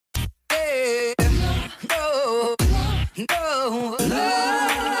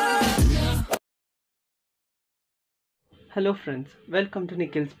Hello friends, welcome to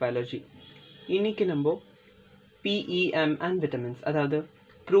Nikhil's Biology. இன்னைக்கு நம்ம PEM and vitamins, அதாவது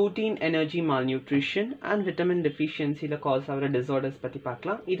protein energy malnutrition and vitamin deficiency ல cause ஆகிற disorders பற்றி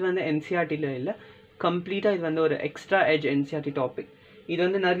பார்க்கலாம். இது வந்து NCERTல இல்லை, கம்ப்ளீட்டாக இது வந்து ஒரு எக்ஸ்ட்ரா எட்ஜ் NCERT டாபிக். இது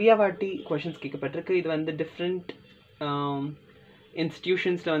வந்து நிறைய வாட்டி கொஷின்ஸ் கேட்கப்பட்டிருக்கு. இது வந்து டிஃப்ரெண்ட்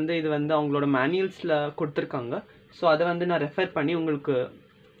இன்ஸ்டிடியூஷன்ஸில் வந்து இது வந்து அவங்களோட மேனுவல்ஸில் கொடுத்துருக்காங்க. ஸோ அதை வந்து நான் ரெஃபர் பண்ணி உங்களுக்கு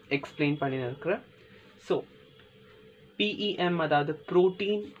எக்ஸ்பிளைன் பண்ணியிருக்கிறேன். ஸோ PEM அதாவது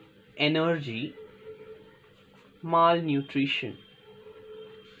protein energy malnutrition.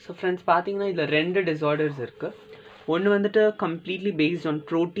 So friends பார்த்தீங்கன்னா இதில் ரெண்டு டிஸார்டர்ஸ் இருக்குது. ஒன்று வந்துட்டு completely based on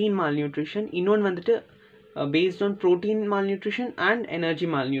protein malnutrition, இன்னொன்று வந்துட்டு based on protein malnutrition and energy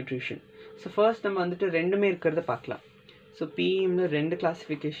malnutrition. So first நம்ம வந்துட்டு ரெண்டுமே இருக்கிறத பார்க்கலாம். ஸோ PEMல ரெண்டு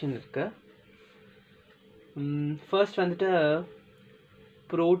கிளாஸிஃபிகேஷன் இருக்குது. ஃபர்ஸ்ட் வந்துட்டு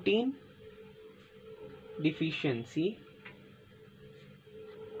protein deficiency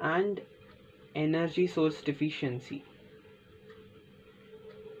and energy source deficiency.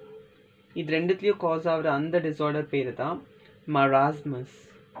 இது ரெண்டுத்துலேயும் காஸ் ஆகிற அந்த டிஸார்டர் பேர் தான் மராஸ்மஸ்.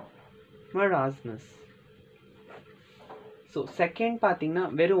 ஸோ செகண்ட் பார்த்தீங்கன்னா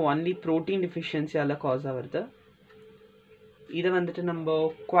வெறும் ஒன்லி ப்ரோட்டீன் டிஃபிஷியன்சியால் காஸ் ஆகிறது. இதை வந்துட்டு நம்ம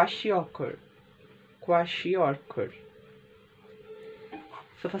குவாஷியாக்கர்.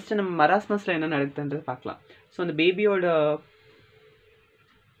 ஸோ ஃபஸ்ட்டு நம்ம மராஸ்மஸில் என்ன நடக்குதுன்றது பார்க்கலாம். ஸோ அந்த பேபியோட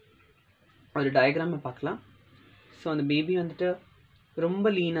ஒரு டயக்ராமை பார்க்கலாம். ஸோ அந்த பேபி வந்துட்டு ரொம்ப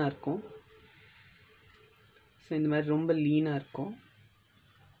லீனாக இருக்கும். ஸோ இந்த மாதிரி ரொம்ப லீனாக இருக்கும்.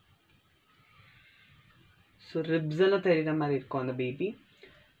 ஸோ ரிப்ஸ் எல்லாம் தெரிகிற மாதிரி இருக்கும் அந்த பேபி.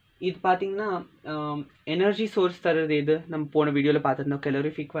 இது பார்த்தீங்கன்னா எனர்ஜி சோர்ஸ் தர்றது எது நம்ம போன வீடியோவில் பார்த்துருந்தோம்,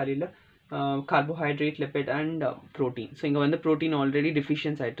 கலோரிஃபிக் வேல்யூவில் carbohydrate, lipid and protein. So இங்கே வந்து ப்ரோட்டீன் ஆல்ரெடி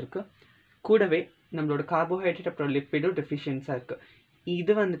டிஃபிஷியன்ஸ் ஆகிட்டுருக்கு. கூடவே நம்மளோட கார்போஹைட்ரேட் அப்புறம் லிப்பிடும் டிஃபிஷியன்ஸாக இருக்குது.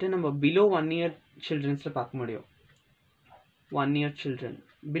 இது வந்துட்டு நம்ம பிலோ 1 year சில்ட்ரன்ஸில் பார்க்க முடியும். 1 year சில்ட்ரன்,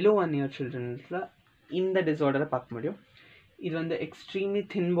 பிலோ 1 year சில்ட்ரன்ஸில் இந்த டிஸார்டரை பார்க்க முடியும். இது வந்து எக்ஸ்ட்ரீம்லி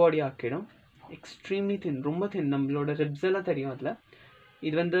தின் பாடி ஆக்கிடும். எக்ஸ்ட்ரீம்லி தின், ரொம்ப தின். நம்மளோட ரிப்ஸ் எல்லாம் தெரியும் அதில்.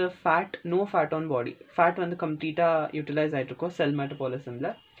 இது வந்து fat, no fat on body. Fat வந்து கம்ப்ளீட்டாக யூட்டிலைஸ் ஆகிட்ருக்கோம் செல்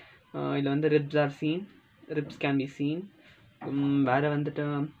மெட்டபாலிசமில். இதில் வந்து ribs R scene, ribs can be seen. வேறு வந்துட்டு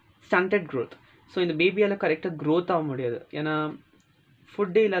ஸ்டண்டட் க்ரோத். ஸோ இந்த பேபியால் கரெக்டாக க்ரோத் ஆக முடியாது. ஏன்னா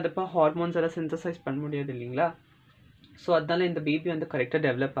ஃபுட்டே இல்லாதப்போ ஹார்மோன்ஸ் எல்லாம் சிந்தசைஸ் பண்ண முடியாது இல்லைங்களா. ஸோ அதனால இந்த பேபி வந்து கரெக்டாக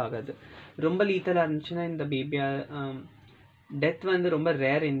டெவலப் ஆகாது. ரொம்ப லீத்தலாக இருந்துச்சுன்னா இந்த பேபியா டெத் வந்து ரொம்ப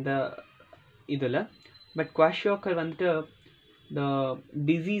ரேர் இந்த இதில். பட் குவாஷியாக்கர் வந்துட்டு த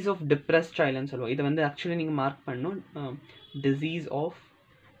டிசீஸ் ஆஃப் டிப்ரெஸ்ட் சைல்டுன்னு சொல்லுவோம். இதை வந்து ஆக்சுவலி நீங்கள் மார்க் பண்ணணும், disease of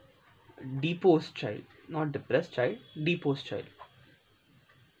deposed child, not depressed child, deposed child.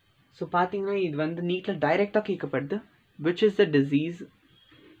 So பார்த்தீங்கன்னா இது வந்து நீட்டில் டைரெக்டாக கேட்கப்படுது. which is the disease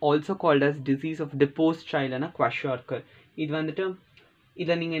also called as disease of deposed child னா குவாஷியாக்கர். இது வந்துட்டு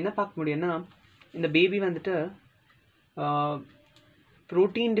இதில் நீங்கள் என்ன பார்க்க முடியும்னா இந்த பேபி வந்துட்டு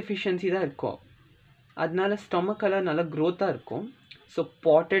ப்ரோட்டீன் டெஃபிஷியன்சி தான் இருக்கும். அதனால ஸ்டொமக்கெல்லாம் நல்லா க்ரோத்தாக இருக்கும். ஸோ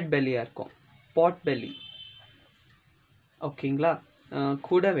பாட்டட் பெல்லியாக இருக்கும், பாட் பெல்லி. ஓகேங்களா.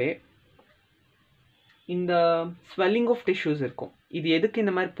 கூடவே இந்த ஸ்வெல்லிங் ஆஃப் டிஷ்யூஸ் இருக்கும். இது எதுக்கு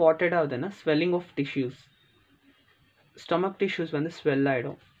இந்த மாதிரி பாட்டட் ஆகுதுன்னா swelling of tissues. Stomach tissues வந்து ஸ்வெல்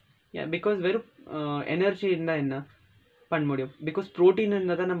ஆகிடும். பிகாஸ் வெறும் எனர்ஜி இருந்தால் என்ன பண்ண முடியும்? பிகாஸ் ப்ரோட்டீன்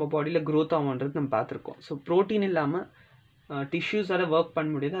இருந்தால் தான் நம்ம பாடியில் க்ரோத் ஆகும்ன்றது நம்ம பார்த்துருக்கோம். ஸோ ப்ரோட்டீன் இல்லாமல் டிஷ்யூஸால் ஒர்க் பண்ண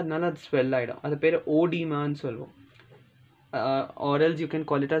முடியாது, அதனால அது ஸ்வெல் ஆகிடும். அது பேர் ஓடிமான்னு சொல்லுவோம். Or else you can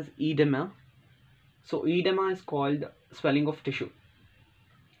call it as ஈடெமா. So ஈடெமா is called swelling of tissue.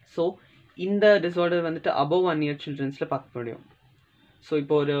 So இந்த டிஸார்டர் வந்துட்டு அபவ் 1 year சில்ட்ரன்ஸில் பார்க்க முடியும். ஸோ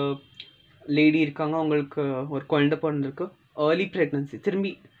இப்போ ஒரு லேடி இருக்காங்க, அவங்களுக்கு ஒரு குழந்தை பிறந்திருக்கு, ஏர்லி ப்ரெக்னன்சி.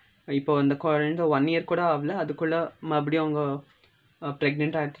 திரும்பி இப்போ அந்த குழந்தை 1 year கூட ஆகல, அதுக்குள்ளே மறுபடியும் அவங்க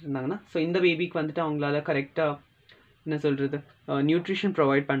ப்ரெக்னென்ட் ஆகிட்டு இருந்தாங்கன்னா ஸோ இந்த பேபிக்கு வந்துட்டு அவங்களால கரெக்டாக என்ன சொல்கிறது நியூட்ரிஷன்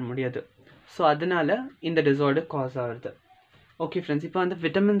ப்ரொவைட் பண்ண முடியாது. ஸோ அதனால் இந்த டிஸார்டர் காஸ் ஆகுது. ஓகே ஃப்ரெண்ட்ஸ், இப்போ வந்து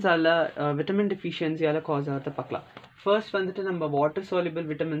விட்டமின் டெஃபிஷியன்சியால் காஸ் ஆகிறத பார்க்கலாம். ஃபர்ஸ்ட் வந்துட்டு நம்ம வாட்டர் சால்யூபிள்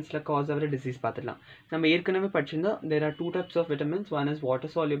விட்டமின்ஸில் காஸ் ஆகிற டிசீஸ் பார்த்துக்கலாம். நம்ம ஏற்கனவே படிச்சிருந்தோம், there are 2 types of vitamins. One is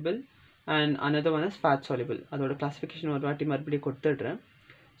water soluble and another one is fat soluble. அதோட கிளாஸிஃபிகேஷன் ஒரு வாட்டி மறுபடியும் கொடுத்துட்றேன்.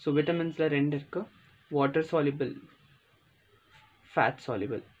 ஸோ விட்டமின்ஸில் 2 இருக்குது, வாட்டர் சால்யூபிள், ஃபேட்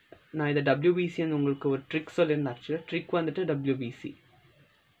சால்யூபிள். நான் இதை WBCன்னு உங்களுக்கு ஒரு ட்ரிக் சொல்லியிருந்தேன். ஆக்சுவலாக ட்ரிக் வந்துட்டு WBC.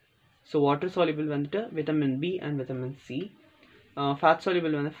 ஸோ வாட்டர் சால்யூபிள் வந்துட்டு vitamin B and vitamin C. Fat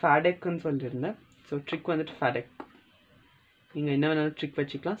soluble வந்து ஃபேடெக்னு சொல்லியிருந்தேன். ஸோ ட்ரிக் வந்துட்டு ஃபேடெக். நீங்கள் என்ன வேணாலும் ட்ரிக்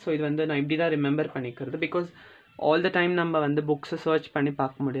வச்சுக்கலாம். ஸோ இது வந்து நான் இப்படி தான் ரிமெம்பர் பண்ணிக்கிறது. பிகாஸ் ஆல் த டைம் நம்ம வந்து புக்ஸை சர்ச் பண்ணி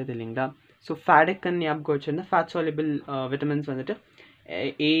பார்க்க முடியாது இல்லைங்களா. ஸோ ஃபேடெக்கன் ஞாபகம் வச்சுருந்தா ஃபேட் சாலிபிள் விட்டமின்ஸ் வந்துட்டு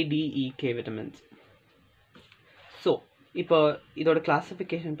ADEK விட்டமின்ஸ். ஸோ இப்போ இதோட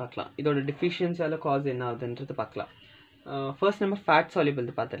கிளாஸிஃபிகேஷன் பார்க்கலாம். இதோட டெஃபிஷியன்சியால் காஸ் என்ன ஆகுதுன்றது பார்க்கலாம். ஃபர்ஸ்ட் நம்ம ஃபேட் சாலிபிள்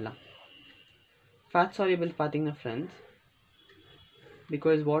பார்த்துடலாம். ஃபேட் சாலிபிள் பார்த்தீங்கன்னா ஃப்ரெண்ட்ஸ்,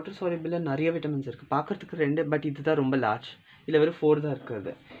 பிகாஸ் வாட்டர் சாலிபிளில் நிறைய விட்டமின்ஸ் இருக்குது. பார்க்குறதுக்கு 2, பட் இதுதான் ரொம்ப லார்ஜ். இதில் வெறும் 4 தான்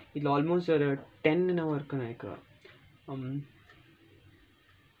இருக்குது. இதில் ஆல்மோஸ்ட் ஒரு 10 என்னவோ இருக்குன்னு நினைக்கிறேன்.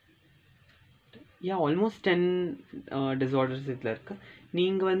 ஆல்மோஸ்ட் 10 டிஸார்டர்ஸ் இதில் இருக்குது.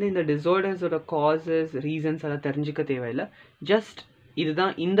 நீங்கள் வந்து இந்த டிஸார்டர்ஸோட காசஸ் ரீசன்ஸ் எல்லாம் தெரிஞ்சிக்க தேவையில்லை. ஜஸ்ட்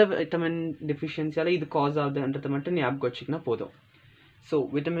இதுதான் இந்த விட்டமின் டெஃபிஷியன்சியால் இது காஸ் ஆகுதுன்றதை மட்டும் ஞாபகம் வச்சிக்கினா போதும். So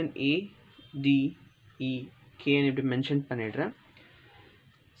vitamin A, D, E, Kன்னு இப்படி மென்ஷன் பண்ணிடுறேன்.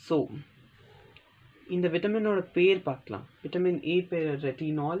 ஸோ இந்த விட்டமினோட பேர் பார்க்கலாம். விட்டமின் A பேர்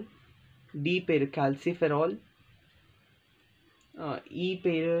ரெட்டினால், D பேர் கால்சிஃபெரால், E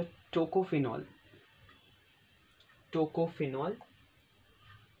பேர் டோகோஃபினால்.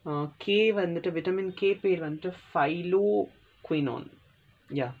 K வந்துட்டு விட்டமின் K பேர் வந்துட்டு ஃபைலோக்வினான்.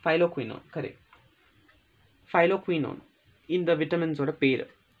 ஃபைலோக்வினான் கரெக்ட். ஃபைலோக்வினான் இந்த விட்டமின்ஸோட பேர்.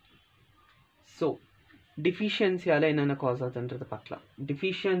 ஸோ டிஃபிஷியன்சியால் என்னென்ன காஸ் ஆகுதுன்றது பார்க்கலாம்.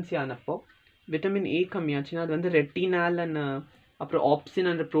 டிஃபிஷியன்சி ஆனப்போ விட்டமின் A கம்மியாச்சுன்னா அது வந்து ரெட்டினால் அண்ட் அப்புறம் ஆப்சின்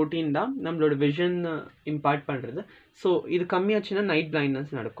என்ற ப்ரோட்டீன் தான் நம்மளோட விஷன் இம்பார்ட் பண்ணுறது. ஸோ இது கம்மியாச்சுன்னா நைட்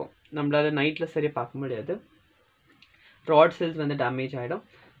பிளைண்ட்னஸ் நடக்கும். நம்மளால் நைட்டில் சரியாக பார்க்க முடியாது. ராட் செல்ஸ் வந்து டேமேஜ் ஆகிடும்.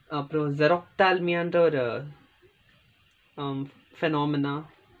 அப்புறம் ஜெராப்தால்மியான்ற ஒரு ஃபெனாமினா,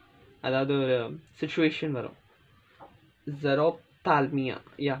 அதாவது ஒரு சுச்சுவேஷன் வரும். ஜெராப்தால்மியா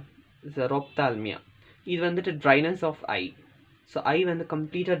இது வந்துட்டு dryness of I. So I வந்து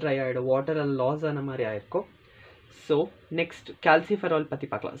கம்ப்ளீட்டாக ட்ரை ஆகிடும், வாட்டர் அண்ட் லாஸ் ஆன மாதிரி ஆகிருக்கும். ஸோ நெக்ஸ்ட் கால்சிஃபெரால் பற்றி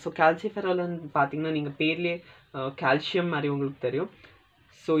பார்க்கலாம். ஸோ கால்சிஃபெரால்னு பார்த்தீங்கன்னா நீங்கள் பேர்லேயே கால்சியம் மாதிரி உங்களுக்கு தெரியும்.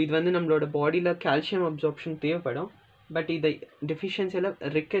 ஸோ இது வந்து நம்மளோட பாடியில் கால்சியம் அப்சார்ப்ஷன் தேவைப்படும். பட் இதை டெஃபிஷியன்சியில்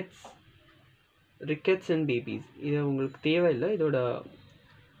ரிக்கெட்ஸ் இன் பேபிஸ் இது உங்களுக்கு தேவையில்லை. இதோட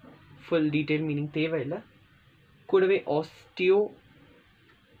ஃபுல் டீட்டெயில் மீனிங் தேவையில்லை. கூடவே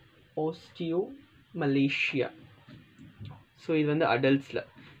ஆஸ்டியோமலேஷியா. ஸோ இது வந்து அடல்ட்ஸில்.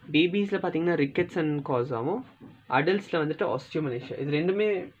 பேபிஸில் பார்த்தீங்கன்னா ரிக்கெட்ஸ் அண்ட் காஸ் ஆகும். அடல்ட்ஸில் வந்துட்டு ஆஸ்டியோமலேஷியா. இது ரெண்டுமே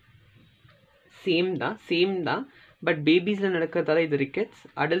சேம் தான். பட் பேபிஸில் நடக்கிறதால இது ரிக்கெட்ஸ்,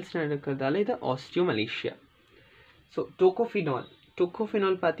 அடல்ட்ஸில் நடக்கிறதால இது ஆஸ்டியோமலேஷியா. ஸோ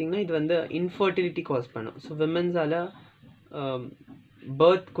டோகோஃபினால் பார்த்தீங்கன்னா இது வந்து இன்ஃபர்டிலிட்டி காஸ் பண்ணும். ஸோ விமென்ஸால்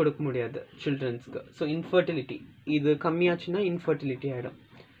பர்த் கொடுக்க முடியாது சில்ட்ரன்ஸ்க்கு. ஸோ இன்ஃபர்டிலிட்டி இது கம்மியாச்சுன்னா இன்ஃபர்டிலிட்டி ஆகிடும்.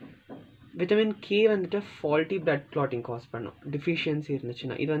 விட்டமின் K வந்துட்டு ஃபால்ட்டி பிளட் கிளாட்டிங் காஸ் பண்ணும் டிஃபிஷியன்சி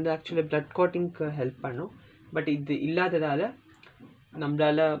இருந்துச்சுன்னா. இது வந்து ஆக்சுவலி பிளட் கிளாட்டிங்க்கு ஹெல்ப் பண்ணும். பட் இது இல்லாததால்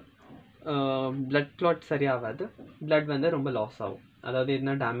நம்மளால் பிளட் கிளாட் சரியாகாது. பிளட் வந்து ரொம்ப லாஸ் ஆகும், அதாவது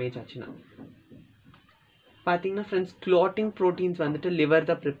எதுனா டேமேஜ் ஆச்சுன்னா. பார்த்தீங்கன்னா ஃப்ரெண்ட்ஸ், கிளாட்டிங் ப்ரோட்டீன்ஸ் வந்துட்டு லிவர்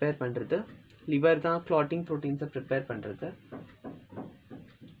தான் ப்ரிப்பேர் பண்ணுறது. கிளாட்டிங் ப்ரோட்டீன்ஸை ப்ரிப்பேர் பண்ணுறது.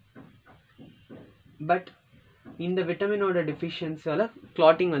 பட் இந்த விட்டமினோட டெஃபிஷியன்சியால்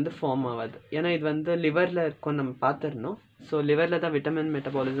கிளாட்டிங் வந்து ஃபார்ம் ஆகாது. ஏன்னா இது வந்து லிவரில் இருக்கும், நம்ம பார்த்துருந்தோம். ஸோ லிவரில் தான் விட்டமின்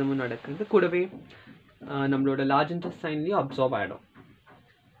மெட்டபாலிசமும் நடக்குது. கூடவே நம்மளோட லார்ஜ் இன்டெஸ்டைன்லேயும் அப்சார்ப் ஆகிடும்.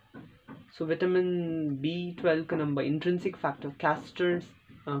 ஸோ விட்டமின் B12க்கு நம்ம intrinsic factor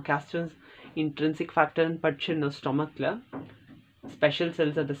casters intrinsic ஃபேக்டர்னு படிச்சிருந்தோம் ஸ்டொமக்கில். Special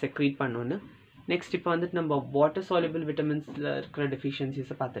cells அதை செக்ரீட் பண்ணோன்னு. நெக்ஸ்ட் இப்போ வந்துட்டு நம்ம வாட்டர் சால்யூபிள் விட்டமின்ஸில் இருக்கிற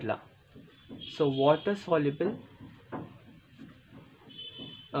டெஃபிஷியன்சிஸை பார்த்துடலாம். ஸோ வாட்டர் சால்யூபிள்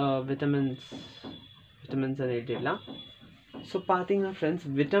விட்டமின்ஸ் அதை எழுதிடலாம். ஸோ பார்த்தீங்கன்னா ஃப்ரெண்ட்ஸ்,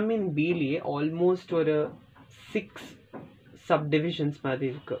 விட்டமின் பிலேயே ஆல்மோஸ்ட் ஒரு 6 சப்டிவிஷன்ஸ் மாதிரி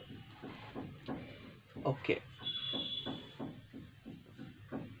இருக்குது. ஓகே,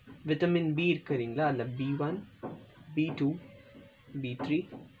 விட்டமின் B இருக்குறீங்களா, அதில் B1, B2, B3,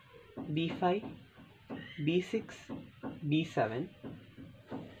 B5, B6, B7,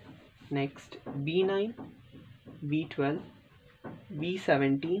 next B9, B12,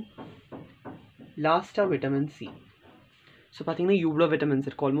 B17, லாஸ்ட்டாக விட்டமின் C. ஸோ பார்த்தீங்கன்னா இவ்வளோ விட்டமின்ஸ்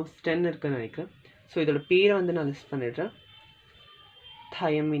இருக்குது, ஆல்மோஸ்ட் 10 இருக்குன்னு நினைக்கிறேன். ஸோ இதோட பேரை வந்து நான் லிஸ்ட் பண்ணிடுறேன்.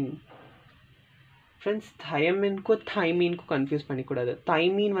 thiamine. Friends, thiamineக்கும் thymine confuse பண்ணிக்கூடாது.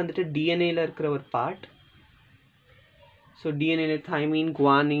 thymine வந்துட்டு டிஎன்ஏல இருக்கிற ஒரு part. So டிஎன்ஏல thymine,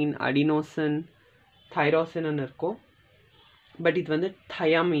 guanine, adenosine, tyrosine இருக்கும். பட் இது வந்து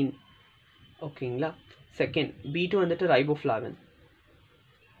thiamine. ஓகேங்களா. செகண்ட் B2 வந்துட்டு ரைபோஃப்ளாவின்.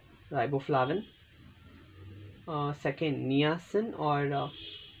 செகண்ட் நியாசின் ஆர்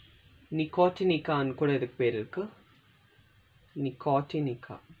நிகோட்டினிகான்னு கூட இதுக்கு பேர் இருக்குது.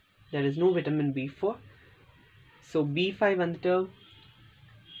 நிகோட்டினிகா. There is no vitamin B4. So B5 வந்துட்டு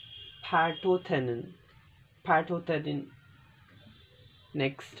பேட்டோதெனின்.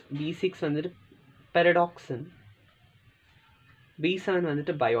 நெக்ஸ்ட் B6 வந்துட்டு பெரடாக்சின். B7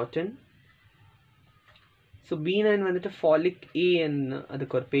 வந்துட்டு பயோட்டின். ஸோ B9 வந்துட்டு ஃபாலிக் ஏன்னு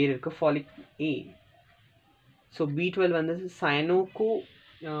அதுக்கு ஒரு பேர் இருக்குது, ஃபாலிக் ஏ. ஸோ B12 வந்துட்டு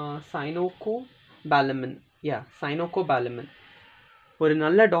சைனோகோபாலமின். ஒரு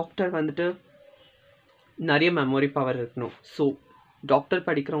நல்ல டாக்டர் வந்துட்டு நிறைய மெமரி பவர் இருக்கணும். ஸோ டாக்டர்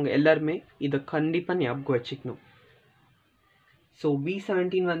படிக்கிறவங்க எல்லாருமே இதை கண்டிப்பாக ஞாபகம் வச்சுக்கணும். ஸோ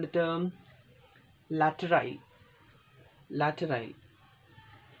B17 வந்துட்டு லேட்டரைல்.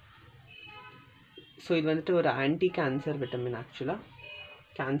 ஸோ இது வந்துட்டு ஒரு ஆன்டி கேன்சர் விட்டமின். ஆக்சுவலாக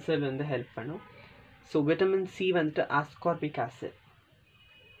கேன்சர் வந்து ஹெல்ப் பண்ணும். ஸோ விட்டமின் C வந்துட்டு ஆஸ்கார்பிக் ஆசிட்.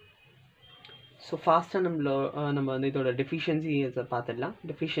 ஸோ ஃபாஸ்ட்டாக நம்ம வந்து இதோட டெஃபிஷியன்சிஸை பார்த்துடலாம்.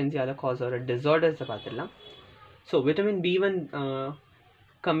 டெஃபிஷியன்சியால் காஸ் ஆகிற டிஸார்டர்ஸை பார்த்துடலாம். ஸோ விட்டமின் B1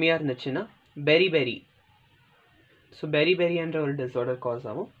 கம்மியாக இருந்துச்சுன்னா பெரி. ஸோ பெரின்ற ஒரு டிஸார்டர் காஸ்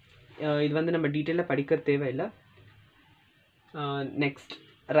ஆகும். இது வந்து நம்ம டீட்டெயிலாக படிக்க தேவையில்லை. நெக்ஸ்ட்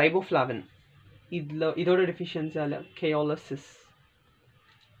ரைபோஃப்ளாவின். இதோட டெஃபிஷியன்சியால்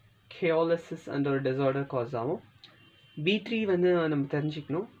கேயோலிசிஸ் அந்த ஒரு டிஸார்டர் காஸ் ஆகும். B3 வந்து நம்ம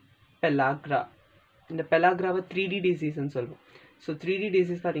தெரிஞ்சுக்கணும், பெலாக்ரா. இந்த பெலாக்ராவை 3D டிசீஸ்ன்னு சொல்லுவோம். ஸோ 3D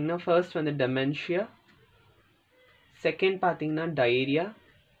டிசீஸ் பார்த்தீங்கன்னா ஃபர்ஸ்ட் வந்து டெமென்ஷியா, செகண்ட் பார்த்தீங்கன்னா டயரியா.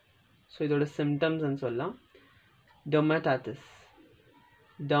 ஸோ இதோட சிம்டம்ஸ்ன்னு சொல்லலாம்.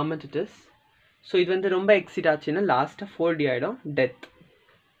 டெர்மட்டிஸ். ஸோ இது வந்து ரொம்ப எக்ஸிட் ஆச்சுன்னா லாஸ்ட்டாக 4D ஆகிடும், டெத்.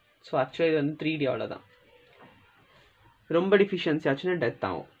 ஸோ ஆக்சுவலாக இது வந்து 3D அவ்வளோதான். ரொம்ப டெஃபிஷியன்சி ஆச்சுன்னா டெத்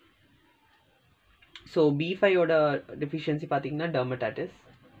ஆகும். ஸோ B5ஓட டெஃபிஷியன்சி பார்த்தீங்கன்னா டெர்மட்டிஸ்.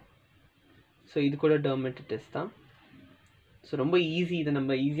 ஸோ இது கூட டெர்மட்டிஸ் தான். ஸோ ரொம்ப ஈஸி, இதை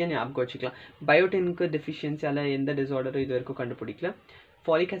நம்ம ஈஸியாக ஞாபகம் வச்சுக்கலாம். பயோட்டினுக்கு டெஃபிஷியன்சியால் எந்த டிஸார்டரும் இது வரைக்கும் கண்டுபிடிக்கல.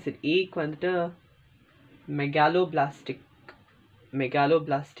 ஃபாலிக் ஆசிட் ஏக்கு வந்துட்டு மெகாலோபிளாஸ்டிக்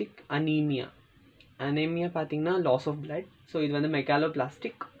அனீமியா பார்த்தீங்கன்னா லாஸ் ஆஃப் பிளட். ஸோ இது வந்து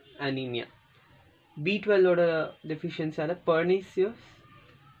megaloblastic anaemia. B12ஓட டெஃபிஷியன்சியால் பர்னிசியஸ்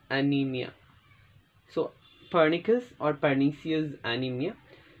anaemia. So பர்னிக்கஸ் R பர்னிசியஸ் anaemia.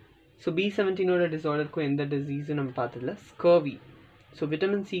 So B17ஓட டிஸார்டருக்கும் எந்த டிசீஸும் நம்ம பார்த்ததில்ல. ஸ்கர்வி. ஸோ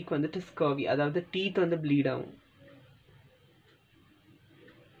விட்டமின் சிக்கு வந்துட்டு ஸ்கர்வி, அதாவது டீத் வந்து ப்ளீட் ஆகும்.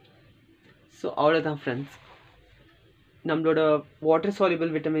 ஸோ அவ்வளோதான் ஃப்ரெண்ட்ஸ், நம்மளோட வாட்டர்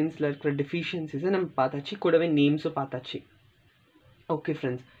சால்யூபிள் விட்டமின்ஸில் இருக்கிற டெஃபிஷியன்சிஸை நம்ம பார்த்தாச்சு, கூடவே நேம்ஸும் பார்த்தாச்சு. ஓகே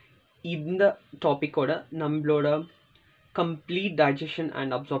ஃப்ரெண்ட்ஸ், இந்த டாப்பிக்கோட நம்மளோட complete digestion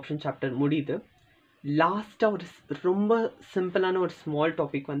and absorption chapter முடியுது. லாஸ்ட்டாக ஒரு ரொம்ப சிம்பிளான ஒரு ஸ்மால்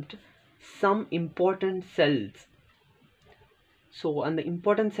டாபிக் வந்துட்டு சம் இம்பார்ட்டன்ட் செல்ஸ். ஸோ அந்த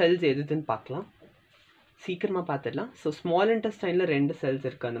இம்பார்ட்டன்ட் செல்ஸ் எதுன்னு பார்க்கலாம், சீக்கிரமாக பார்த்துடலாம். ஸோ ஸ்மால் இன்டெஸ்டைனில் 2 செல்ஸ்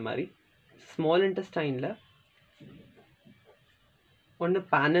இருக்குது. அந்த மாதிரி ஸ்மால் இன்டெஸ்டைனில் ஒன்று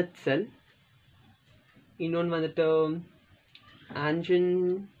பேனட் செல், இன்னொன்று வந்துட்டு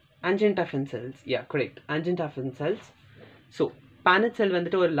ஆன்ஜின்டாஃபின் cells. Correct, ஆன்ஜின்டாஃபின் cells. So bonnet செல்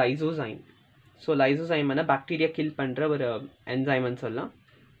வந்துட்டு ஒரு லைசோசைம். ஸோ லைசோசைம்னா பாக்டீரியா கில் பண்ணுற ஒரு என்சைம்னு சொல்லலாம்,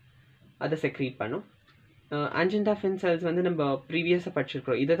 அதை செக்ரீட் பண்ணும். ஆன்ஜின்டாஃபின் செல்ஸ் வந்து நம்ம ப்ரீவியஸாக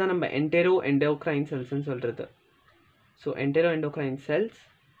படிச்சிருக்கிறோம். இதை தான் நம்ம என்டெரோக்ரைன் செல்ஸ்ன்னு சொல்கிறது. So என்டெரோக்ரைன் cells.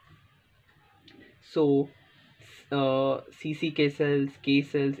 So CCK cells, K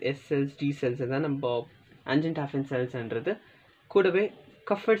cells, S cells, T cells தான் நம்ம ஆன்ஜின்டாஃபின் செல்ஸ்ன்றது. கூடவே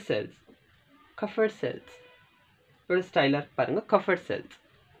கஃபர்ட் செல்ஸ் இதோட ஸ்டைலாக பாருங்கள், கஃபர்ட் செல்ஸ்.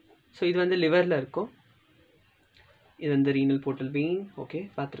 ஸோ இது வந்து லிவரில் இருக்கும், இது வந்து ரீனல் போர்ட்டல் வெயின். ஓகே,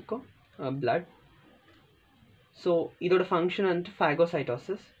 பார்த்துருக்கோம். பிளட். ஸோ இதோட ஃபங்க்ஷன் வந்துட்டு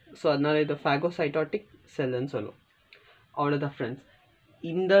ஃபேகோசைட்டோசிஸ். ஸோ அதனால் இது ஃபேகோசைட்டோட்டிக் செல்லுன்னு சொல்லுவோம். அவ்வளோதான் ஃப்ரெண்ட்ஸ்,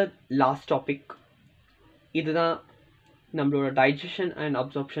 இந்த லாஸ்ட் டாபிக் இதுதான் நம்மளோட digestion and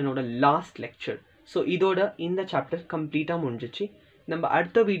அப்சார்ப்ஷனோட last lecture. So இதோட இந்த சாப்டர் கம்ப்ளீட்டாக முடிஞ்சிச்சு. நம்ம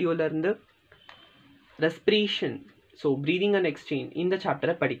அடுத்த வீடியோவிலேருந்து respiration, so breathing and exchange, இந்த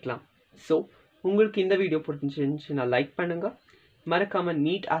சாப்டரை படிக்கலாம். ஸோ உங்களுக்கு இந்த வீடியோ பிடிச்சிருந்துச்சுன்னா லைக் பண்ணுங்கள். மறக்காமல்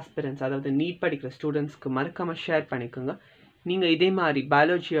நீட் ஆஸ்பிரன்ஸ், அதாவது நீட் படிக்கிற ஸ்டூடெண்ட்ஸ்க்கு மறக்காமல் ஷேர் பண்ணிக்கோங்க. நீங்கள் இதே மாதிரி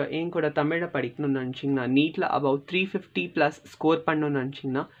பயாலஜியை என் கூட தமிழை படிக்கணும்னு நினச்சிங்கன்னா, நீட்டில் அபவுட் 350+ ஸ்கோர் பண்ணணும்னு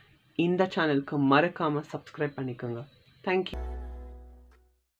நினச்சிங்கன்னா இந்த சேனலுக்கு மறக்காமல் சப்ஸ்கிரைப் பண்ணிக்கோங்க. தேங்க்யூ.